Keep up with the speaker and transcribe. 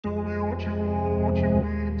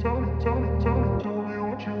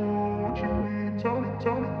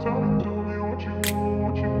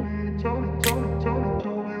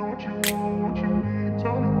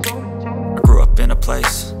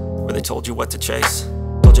place where they told you what to chase,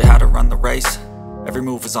 told you how to run the race. Every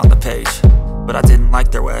move was on the page, but I didn't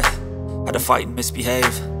like their way. Had to fight and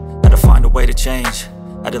misbehave, had to find a way to change,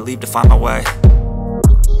 had to leave to find my way.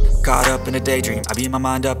 Caught up in a daydream, I beat my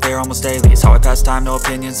mind up there almost daily. It's how I pass time, no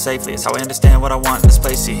opinions safely. It's how I understand what I want in this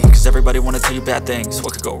place, see. Cause everybody wanna tell you bad things,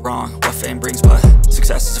 what could go wrong, what fame brings. But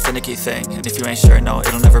success is a finicky thing, and if you ain't sure, no,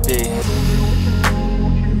 it'll never be.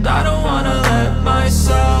 And I don't wanna let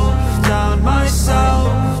myself down,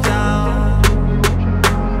 myself down.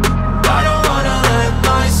 And I don't wanna let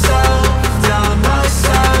myself down,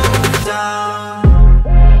 myself down.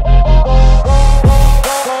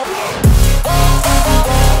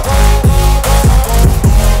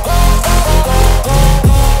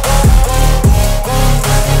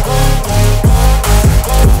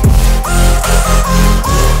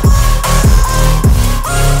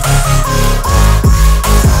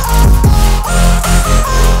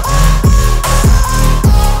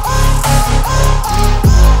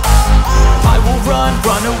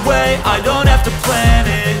 I don't have to plan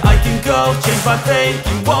it, I can go change my fate.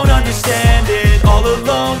 You won't understand it, all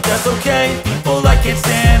alone, that's okay. People, I can't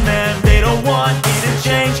stand them, they don't want me to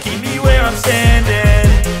change. Keep me where I'm standing,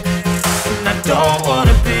 and I don't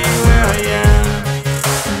wanna be where I am.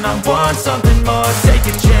 And I want something more, take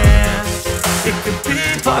a chance. It could be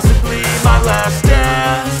possibly my last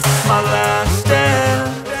dance, my last dance.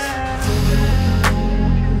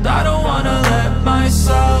 And I don't wanna let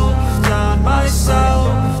myself down, myself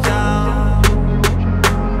down.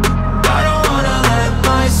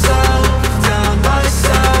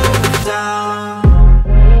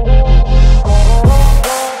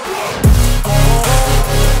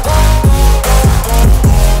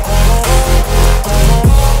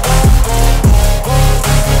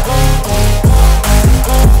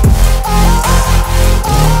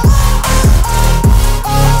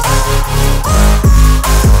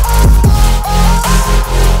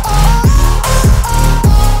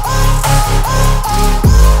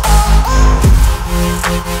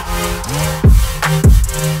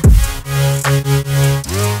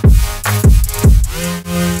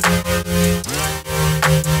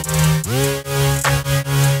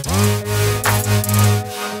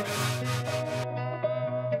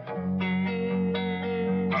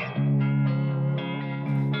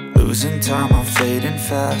 Losing time, I'm fading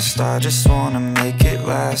fast. I just wanna make it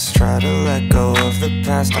last. Try to let go of the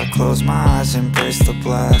past. I close my eyes, embrace the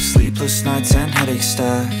blast. Sleepless nights and headaches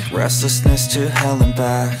stack. Restlessness to hell and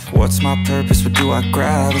back. What's my purpose? What do I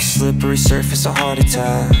grab? A slippery surface, a heart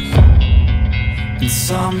attack. And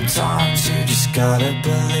sometimes you just gotta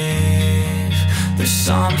believe there's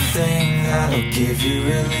something that'll give you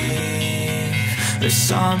relief. There's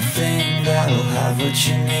something that'll have what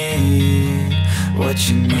you need, what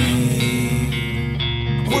you need.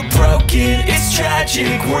 We're broken, it's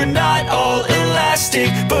tragic, we're not all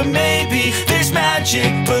elastic, but maybe there's magic.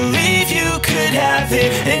 Believe you could have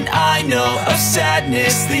it. And I know of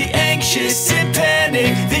sadness, the anxious and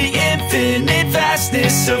panic, the infinite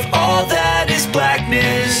vastness of all that is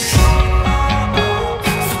blackness.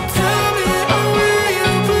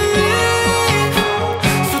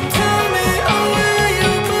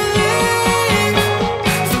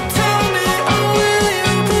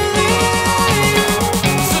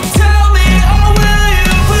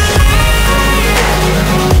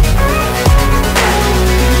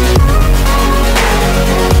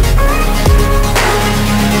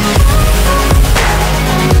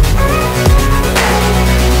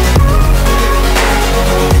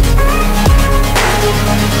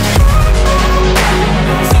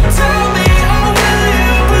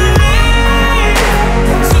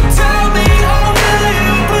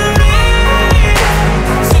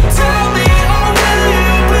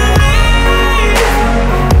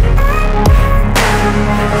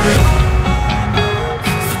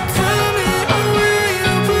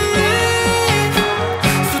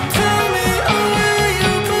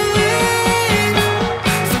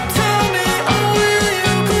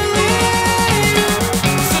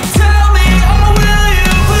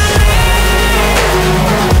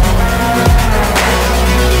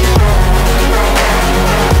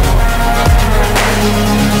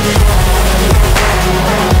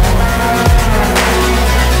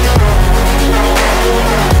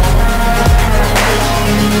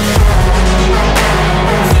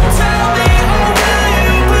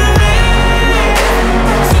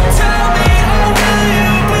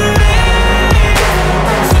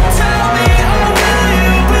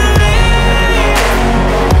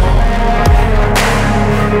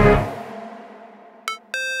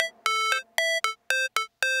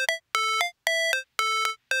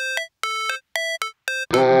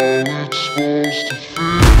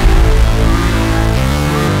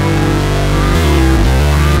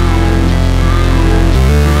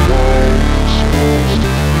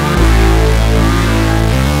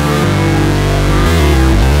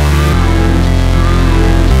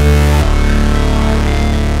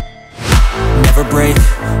 break,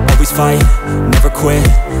 always fight, never quit,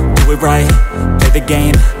 do it right, play the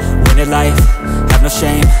game, win it life, have no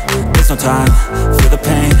shame, there's no time, feel the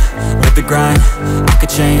pain, live the grind, I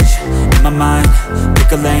could change, in my mind,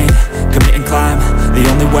 pick a lane, commit and climb, the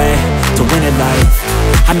only way to win it life.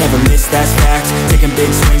 I never miss, that's fact, taking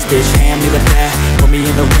big swings, bitch, hand me the bat, put me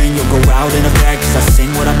in the ring, you'll go out in a bag, cause I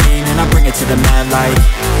sing what I mean and I bring it to the mad light.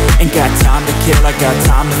 Ain't got time to kill, I got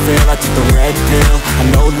time to feel, I took the red pill, I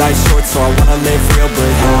know life's short so I wanna live real,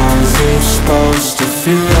 but how's it supposed to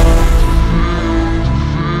feel?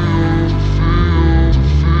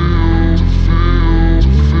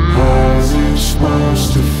 How's it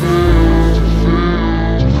supposed to feel?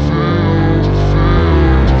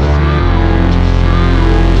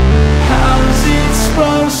 How's it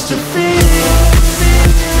supposed to feel?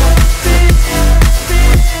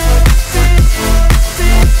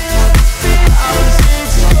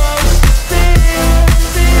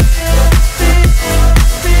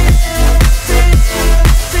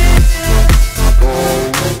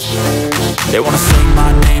 They wanna sing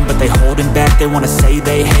my name, but they holding back. They wanna say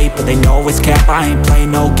they hate, but they know it's cap. I ain't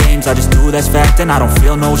playing no games, I just do, that's fact. And I don't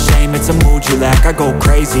feel no shame, it's a mood you lack. I go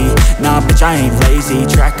crazy, nah bitch I ain't lazy.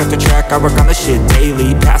 Track after track, I work on the shit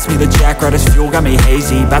daily. Pass me the jack, right as fuel, got me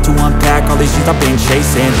hazy. About to unpack all these shit I've been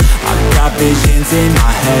chasing. I've got visions in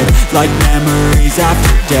my head, like memories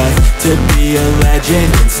after death. To be a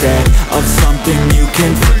legend instead of something you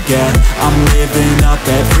can forget. I'm living up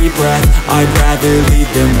every breath, I'd rather lead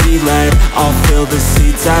than be led. I'll fill the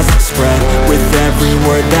seats as I spread with every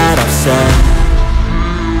word that I've said.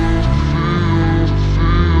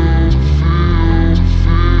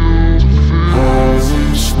 How's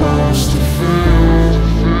it supposed to feel?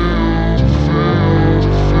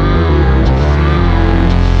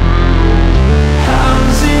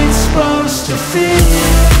 How's it supposed to feel?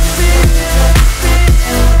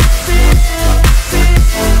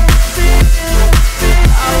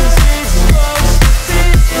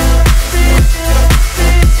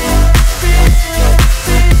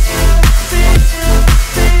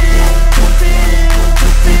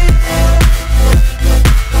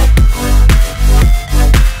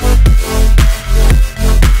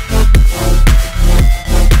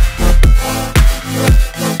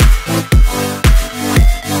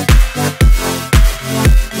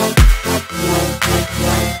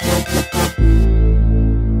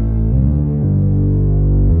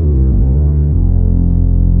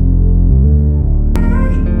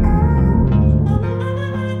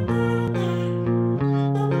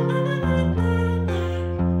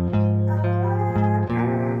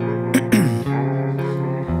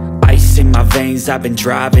 'Cause I've been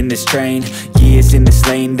driving this train, years in this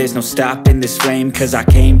lane, there's no stopping this flame. Cause I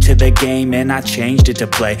came to the game and I changed it to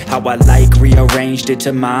play how I like, rearranged it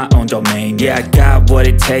to my own domain. Yeah, I got what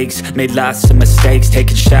it takes, made lots of mistakes,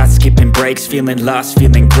 taking shots, skipping breaks, feeling lost,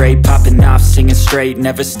 feeling great, popping off, singing straight,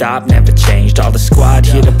 never stopped, never changed. All the squad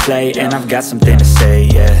here to play, and I've got something to say,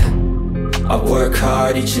 yeah. I work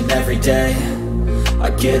hard each and every day, I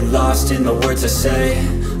get lost in the words I say.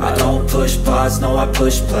 I don't push pause, no I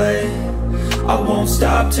push play. I won't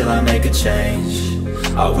stop till I make a change.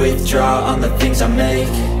 I withdraw on the things I make.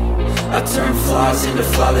 I turn flaws into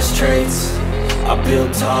flawless traits. I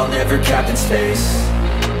build tall, never capped in space.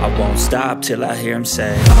 I won't stop till I hear him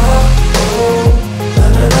say, oh, oh, la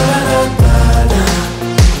la la la la la.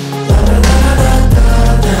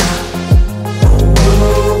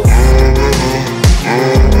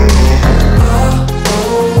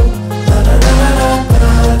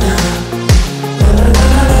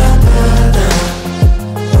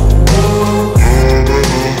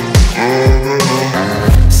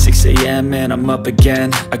 And I'm up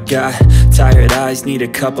again, I got tired eyes, need a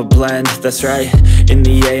cup of blend. That's right, in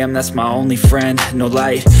the AM, that's my only friend. No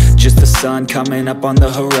light, just the sun coming up on the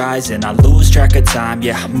horizon. I lose track of time,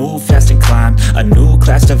 yeah, I move fast and climb a new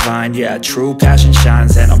class divine, yeah, true passion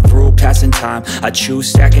shines. And I'm through passing time, I choose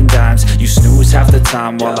stacking dimes. You snooze half the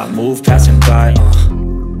time while I move passing by.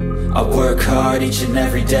 I work hard each and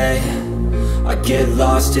every day, I get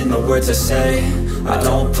lost in the words I say. I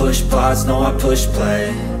don't push pause, no I push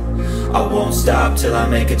play. I won't stop till I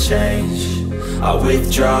make a change. I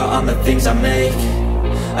withdraw on the things I make.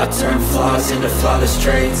 I turn flaws into flawless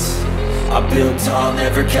traits. I build tall,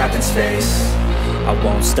 never capped in space. I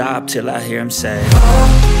won't stop till I hear him say, oh,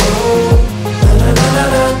 oh, la la la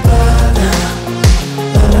la la la.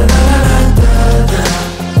 La la la la la la.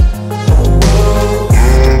 Oh, oh,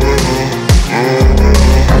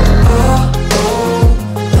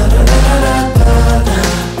 la la la la la la.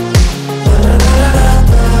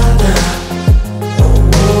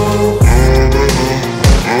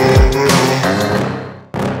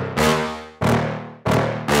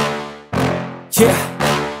 yeah.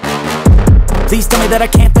 Please tell me that I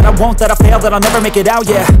can't, that I won't, that I fail, that I'll never make it out,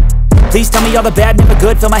 yeah. Please tell me all the bad, never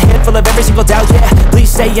good, fill my head full of every single doubt, yeah. Please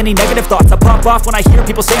say any negative thoughts, I pop off when I hear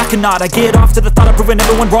people say I cannot. I get off to the thought of proving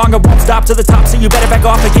everyone wrong, I won't stop to the top, so you better back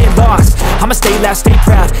off and get lost. I'ma stay loud, stay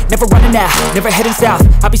proud, never running out, never heading south.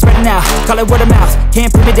 I'll be spreading out, call it word of mouth,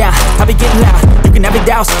 can't put me down, I'll be getting loud. You can have your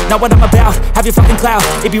doubts, not what I'm about, have your fucking clout,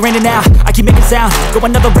 it be raining now, I keep making sound, go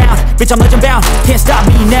another round, bitch I'm legend bound, can't stop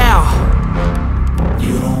me now.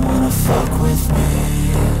 You don't wanna fuck with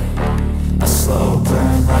me, a slow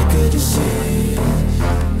burn like a disease.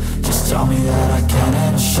 Just tell me that I can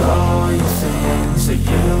and I'll show you things that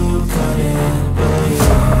you couldn't believe.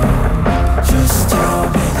 Just tell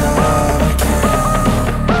me that I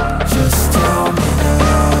can. Just tell me that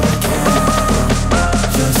I can.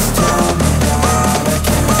 Just tell me that I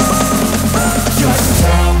can. Just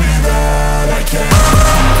tell me that I can.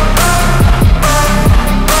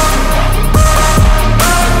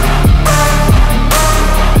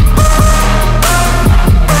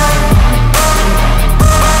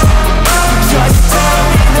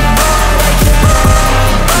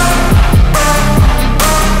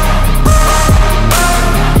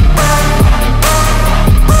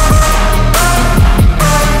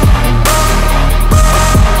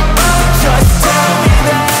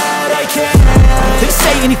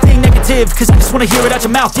 Cause I just wanna hear it out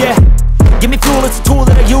your mouth, yeah. Give me fuel, it's a tool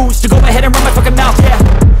that I use to go ahead and run my fucking mouth, yeah.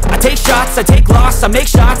 I take shots, I take loss, I make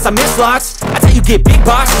shots, I miss lots. That's how you get big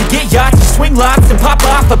box, you get yachts, you swing lots and pop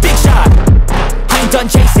off a big shot. I ain't done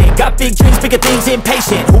chasing, got big dreams, bigger things,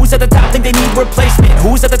 impatient. Who's at the top think they need replacement?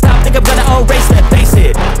 Who's at the top think I'm gonna erase them? Face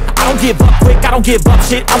it, I don't give up quick, I don't give up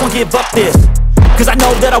shit, I won't give up this. Cause I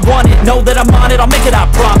know that I want it, know that I'm on it, I'll make it, I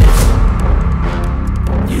promise.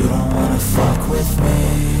 You don't wanna fuck with me,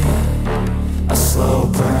 a slow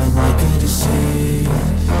burn like a disease.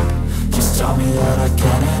 Just tell me that I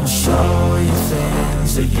can and I'll show you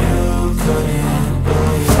things that you couldn't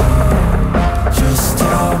believe. Just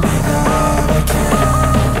tell me that I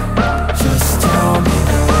can. Just tell me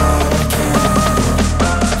that I can.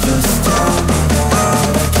 Just tell me that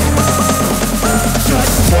I can.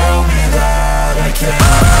 Just tell me that I can.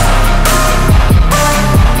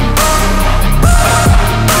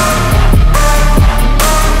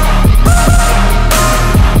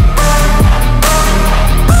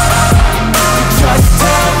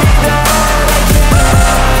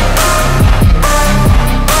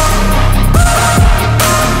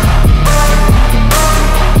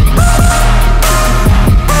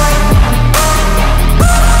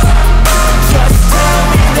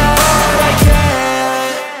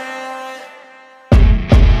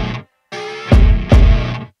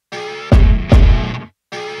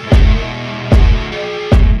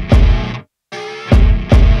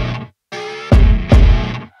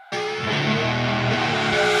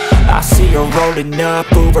 Rolling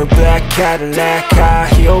up, Uber black Cadillac, high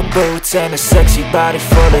heel boots and a sexy body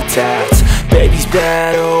full of tats. Baby's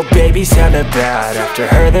bad, oh baby's hella bad. After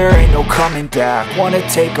her there ain't no coming back. Wanna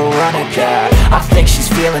take a run at that. I think she's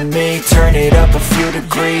feeling me, turn it up a few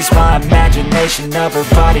degrees. My imagination of her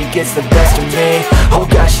body gets the best of me. Oh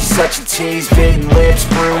gosh, she's such a tease, bitten lips,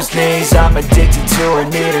 bruised knees. I'm addicted to her,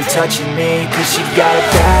 need her touching me. Cause she got a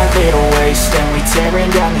bad little waist, and we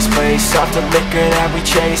tearing down this place. Off the liquor that we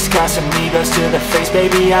chase, got some egos to the face.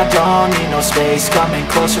 Baby, I don't need no space, coming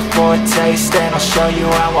closer for a taste. And I'll show you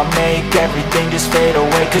how I make everything just fade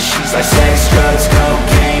away. Cause she's like sex, drugs,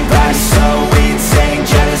 cocaine, body so insane.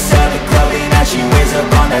 Jealous of the clothing that she wears up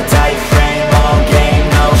on that tight frame. All game,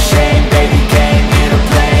 no shame, baby came here to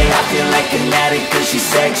play. I feel like an addict cause she's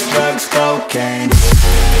sex, drugs, cocaine.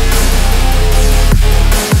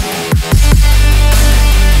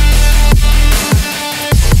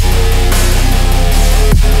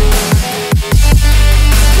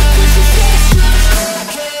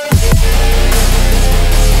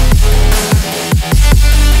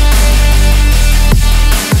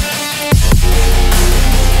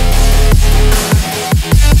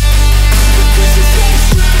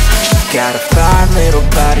 Got a fine little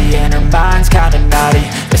body and her mind's kinda naughty.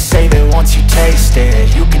 They say that once you taste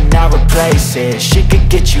it, you cannot replace it. She could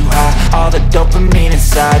get you high, all the dopamine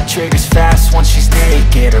inside triggers fast once she's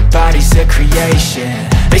naked. Her body's a creation.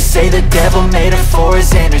 They say the devil made her for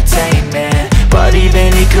his entertainment, but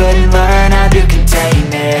even he couldn't learn how to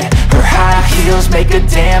contain it. Her high heels make a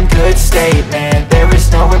damn good statement. There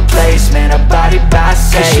is no replacement, a body by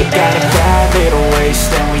Satan. Cause she got a bad little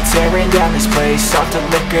waist, and we tearing down this place. Off the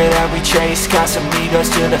liquor that we chase, got some egos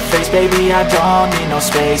to the face. Baby, I don't need no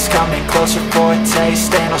space, coming closer for a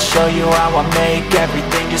taste. And I'll show you how I make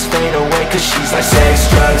everything just fade away. Cause she's like sex,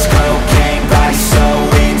 drugs, cocaine, body so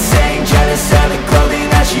insane. Jealous of the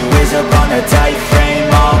a tight frame,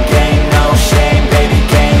 all game, no shame. Baby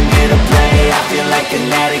came here to play. I feel like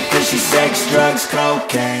an addict cause she's sex, drugs,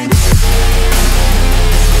 cocaine.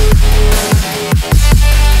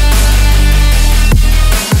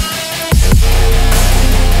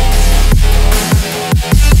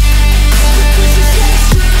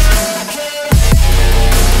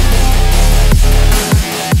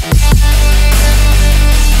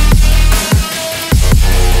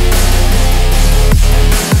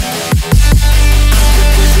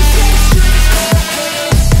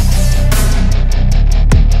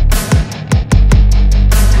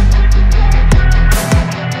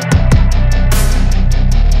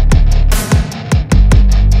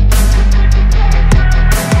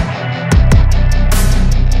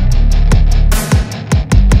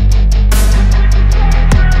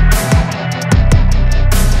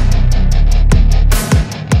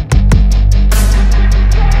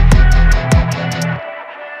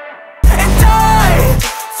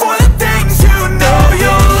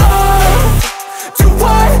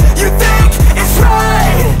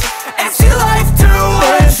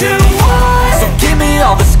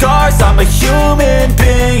 I'm a human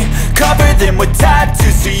being, cover them with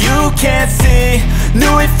tattoos so you can't see.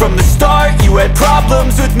 Knew it from the start, you had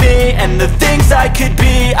problems with me and the things I could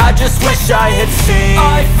be, I just wish I had seen.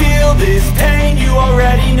 I feel this pain, you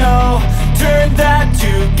already know. Turn that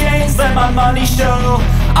to gains, let my money show.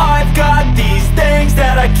 I've got these things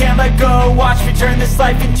that I can't let go. Watch me turn this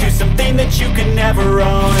life into something that you can never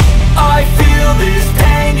own. I feel this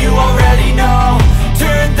pain, you already know.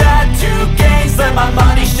 Turn that